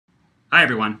Hi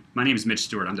everyone, my name is Mitch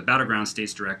Stewart. I'm the Battleground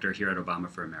States Director here at Obama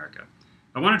for America.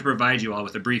 I wanted to provide you all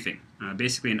with a briefing,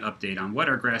 basically an update on what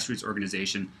our grassroots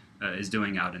organization is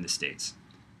doing out in the States.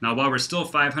 Now, while we're still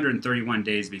 531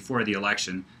 days before the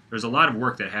election, there's a lot of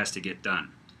work that has to get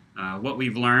done. What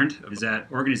we've learned is that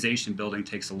organization building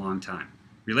takes a long time.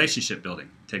 Relationship building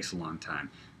takes a long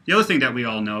time. The other thing that we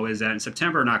all know is that in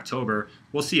September and October,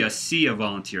 we'll see a sea of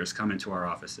volunteers come into our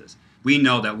offices. We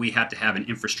know that we have to have an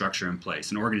infrastructure in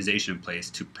place, an organization in place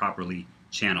to properly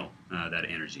channel that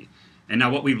energy. And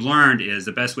now what we've learned is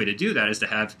the best way to do that is to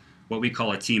have what we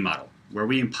call a team model, where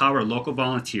we empower local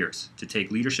volunteers to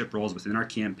take leadership roles within our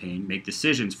campaign, make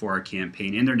decisions for our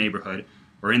campaign in their neighborhood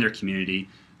or in their community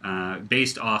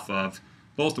based off of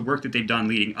both the work that they've done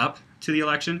leading up to the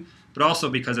election, but also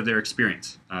because of their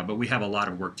experience. But we have a lot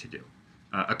of work to do.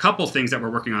 A couple things that we're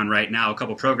working on right now, a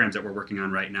couple programs that we're working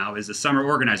on right now is the Summer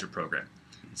Organizer Program.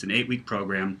 It's an 8-week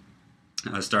program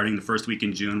starting the first week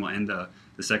in June, will end the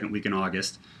second week in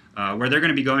August, where they're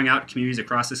going to be going out to communities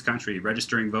across this country,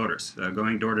 registering voters,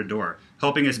 going door to door,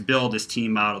 helping us build this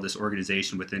team model, this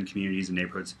organization within communities and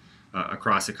neighborhoods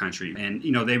across the country. And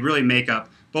they really make up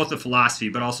both the philosophy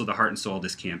but also the heart and soul of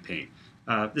this campaign.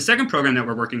 The second program that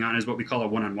we're working on is what we call a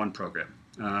one-on-one program.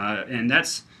 And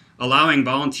that's allowing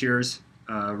volunteers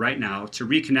right now to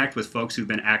reconnect with folks who've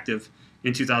been active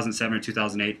in 2007 or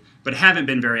 2008, but haven't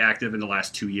been very active in the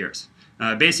last 2 years.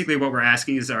 Basically, what we're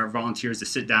asking is our volunteers to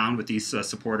sit down with these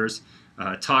supporters,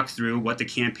 talk through what the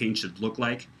campaign should look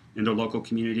like in their local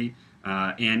community,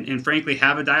 and frankly,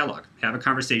 have a dialogue, have a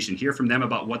conversation, hear from them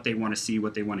about what they want to see,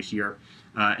 what they want to hear.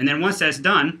 And then once that's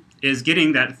done, is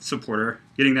getting that supporter,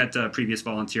 getting that previous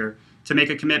volunteer to make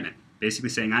a commitment, basically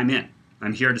saying, I'm in.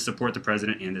 I'm here to support the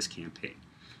president and this campaign.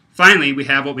 Finally, we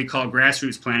have what we call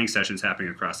grassroots planning sessions happening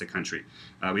across the country.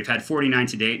 We've had 49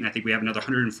 to date, and I think we have another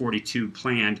 142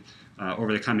 planned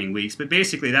over the coming weeks. But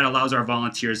basically, that allows our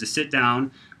volunteers to sit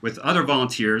down with other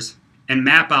volunteers and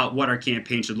map out what our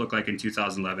campaign should look like in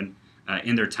 2011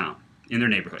 in their town, in their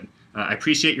neighborhood. I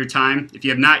appreciate your time. If you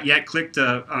have not yet clicked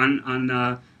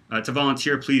to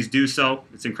volunteer, please do so.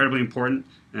 It's incredibly important,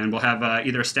 and we'll have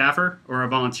either a staffer or a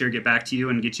volunteer get back to you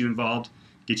and get you involved,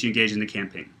 get you engaged in the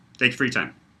campaign. Thank you for your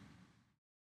time.